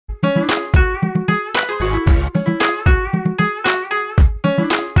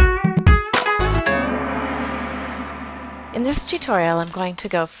this tutorial, I'm going to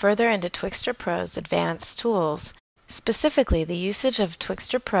go further into Twixtor Pro's advanced tools, specifically the usage of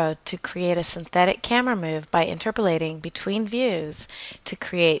Twixtor Pro to create a synthetic camera move by interpolating between views to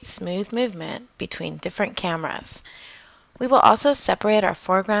create smooth movement between different cameras. We will also separate our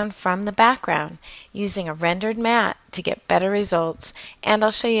foreground from the background using a rendered matte to get better results, and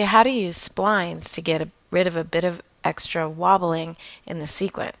I'll show you how to use splines to get rid of a bit of extra wobbling in the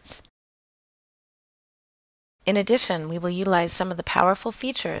sequence. In addition, we will utilize some of the powerful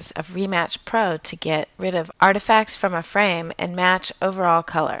features of Rematch Pro to get rid of artifacts from a frame and match overall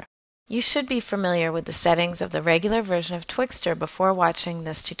color. You should be familiar with the settings of the regular version of Twixtor before watching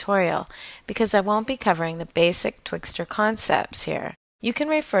this tutorial, because I won't be covering the basic Twixtor concepts here. You can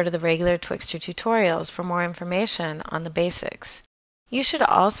refer to the regular Twixtor tutorials for more information on the basics. You should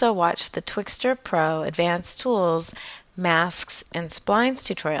also watch the Twixtor Pro Advanced Tools Masks and Splines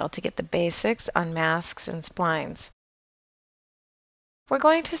tutorial to get the basics on masks and splines. We're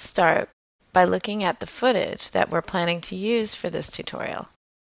going to start by looking at the footage that we're planning to use for this tutorial.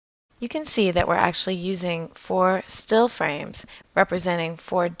 You can see that we're actually using 4 still frames representing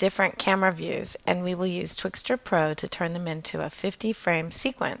 4 different camera views, and we will use Twixtor Pro to turn them into a 50-frame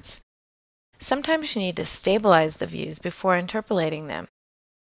sequence. Sometimes you need to stabilize the views before interpolating them.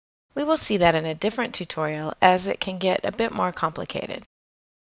 We will see that in a different tutorial as it can get a bit more complicated.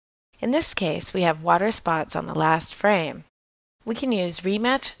 In this case, we have water spots on the last frame. We can use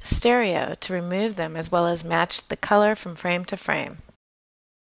Rematch Stereo to remove them as well as match the color from frame to frame.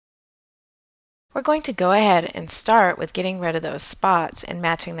 We're going to go ahead and start with getting rid of those spots and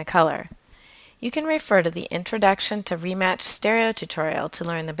matching the color. You can refer to the Introduction to Rematch Stereo tutorial to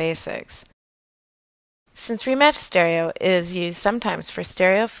learn the basics. Since Rematch Stereo is used sometimes for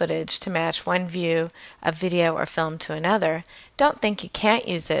stereo footage to match one view of video or film to another, don't think you can't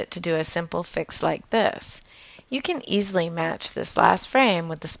use it to do a simple fix like this. You can easily match this last frame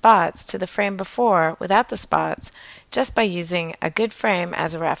with the spots to the frame before without the spots just by using a good frame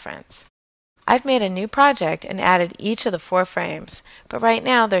as a reference. I've made a new project and added each of the 4 frames, but right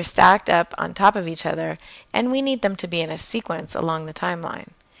now they're stacked up on top of each other and we need them to be in a sequence along the timeline.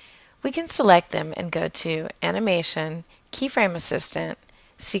 We can select them and go to Animation, Keyframe Assistant,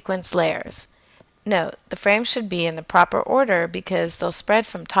 Sequence Layers. Note, the frames should be in the proper order because they'll spread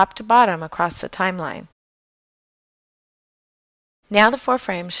from top to bottom across the timeline. Now the 4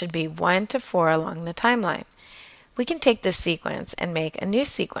 frames should be 1 to 4 along the timeline. We can take this sequence and make a new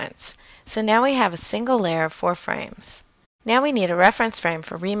sequence. So now we have a single layer of 4 frames. Now we need a reference frame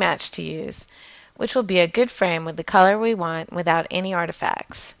for Rematch to use, which will be a good frame with the color we want without any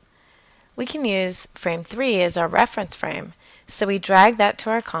artifacts. We can use frame 3 as our reference frame, so we drag that to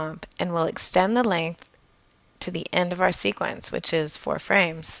our comp and we'll extend the length to the end of our sequence, which is 4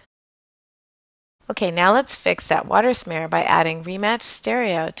 frames. Okay, now let's fix that water smear by adding Rematch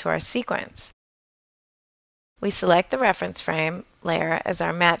Stereo to our sequence. We select the reference frame layer as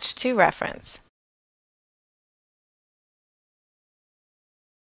our Match to reference.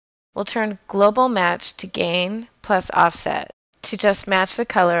 We'll turn Global Match to Gain plus Offset to just match the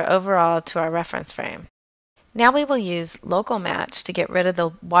color overall to our reference frame. Now we will use Local Match to get rid of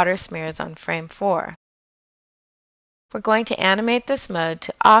the water smears on frame 4. We're going to animate this mode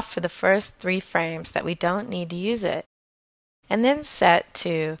to off for the first 3 frames that we don't need to use it, and then set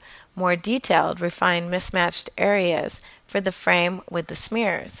to More Detailed Refine Mismatched Areas for the frame with the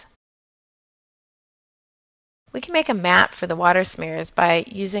smears. We can make a map for the water smears by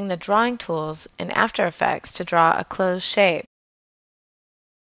using the drawing tools in After Effects to draw a closed shape.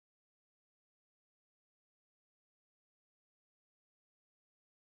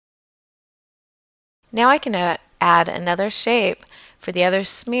 Now I can add another shape for the other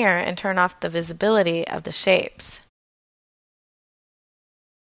smear and turn off the visibility of the shapes.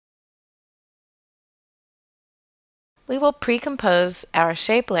 We will precompose our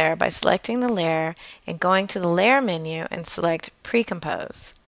shape layer by selecting the layer and going to the Layer menu and select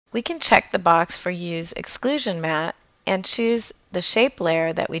Precompose. We can check the box for Use Exclusion Matte and choose the shape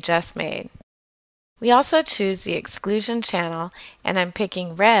layer that we just made. We also choose the exclusion channel, and I'm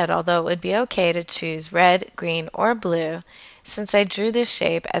picking red, although it would be okay to choose red, green, or blue since I drew this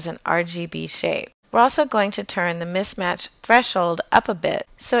shape as an RGB shape. We're also going to turn the mismatch threshold up a bit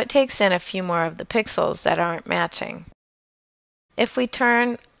so it takes in a few more of the pixels that aren't matching. If we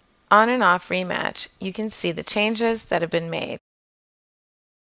turn on and off Rematch, you can see the changes that have been made.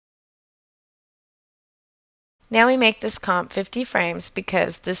 Now we make this comp 50 frames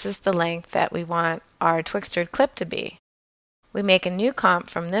because this is the length that we want our Twixtor clip to be. We make a new comp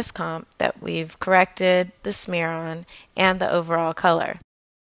from this comp that we've corrected the smear on and the overall color.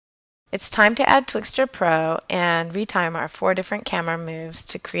 It's time to add Twixtor Pro and retime our 4 different camera moves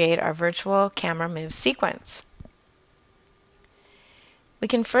to create our virtual camera move sequence. We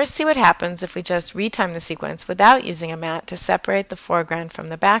can first see what happens if we just retime the sequence without using a mat to separate the foreground from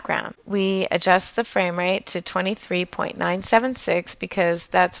the background. We adjust the frame rate to 23.976 because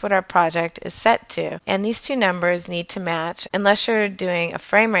that's what our project is set to, and these two numbers need to match unless you're doing a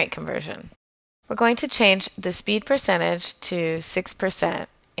frame rate conversion. We're going to change the speed percentage to 6%,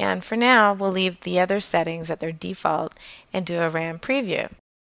 and for now we'll leave the other settings at their default and do a RAM preview.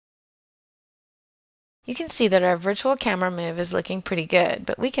 You can see that our virtual camera move is looking pretty good,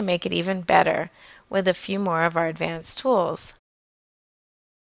 but we can make it even better with a few more of our advanced tools.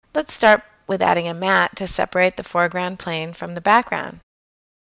 Let's start with adding a mat to separate the foreground plane from the background.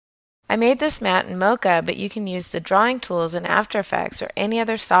 I made this mat in Mocha, but you can use the drawing tools in After Effects or any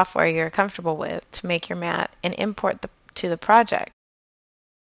other software you're comfortable with to make your mat and import to the project.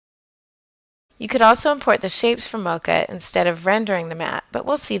 You could also import the shapes from Mocha instead of rendering the mat, but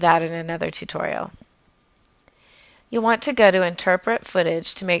we'll see that in another tutorial. You'll want to go to Interpret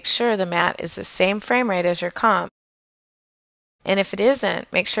Footage to make sure the mat is the same frame rate as your comp. And if it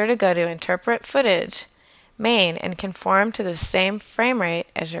isn't, make sure to go to Interpret Footage, Main, and conform to the same frame rate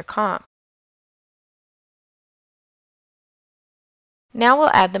as your comp. Now we'll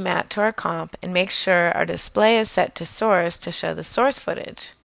add the mat to our comp and make sure our display is set to source to show the source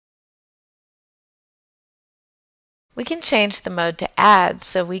footage. We can change the mode to add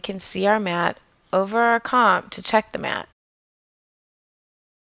so we can see our mat over our comp to check the mat.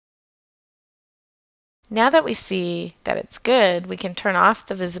 Now that we see that it's good, we can turn off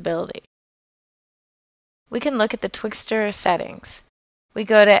the visibility. We can look at the Twixtor settings. We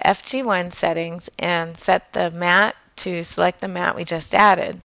go to FG1 settings and set the mat to select the mat we just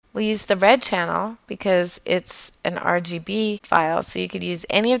added. We use the red channel because it's an RGB file, so you could use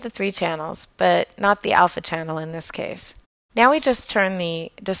any of the 3 channels, but not the alpha channel in this case. Now we just turn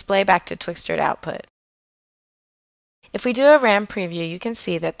the display back to Twixtor output. If we do a RAM preview, you can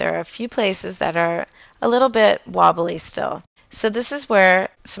see that there are a few places that are a little bit wobbly still. So this is where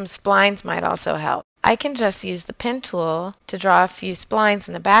some splines might also help. I can just use the pen tool to draw a few splines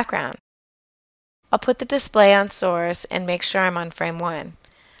in the background. I'll put the display on source and make sure I'm on frame 1.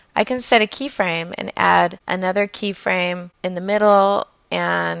 I can set a keyframe and add another keyframe in the middle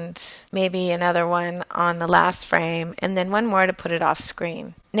and maybe another one on the last frame, and then one more to put it off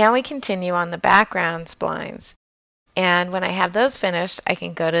screen. Now we continue on the background splines. And when I have those finished, I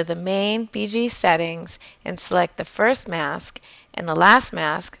can go to the main BG settings and select the first mask and the last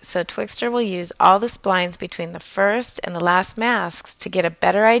mask, so Twixtor will use all the splines between the first and the last masks to get a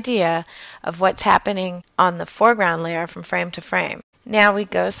better idea of what's happening on the foreground layer from frame to frame. Now we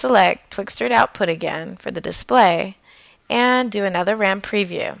go select Twixtor output again for the display and do another RAM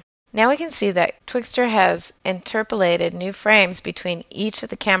preview. Now we can see that Twixtor has interpolated new frames between each of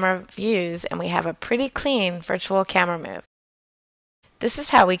the camera views, and we have a pretty clean virtual camera move. This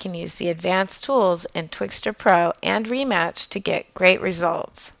is how we can use the advanced tools in Twixtor Pro and Rematch to get great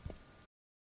results.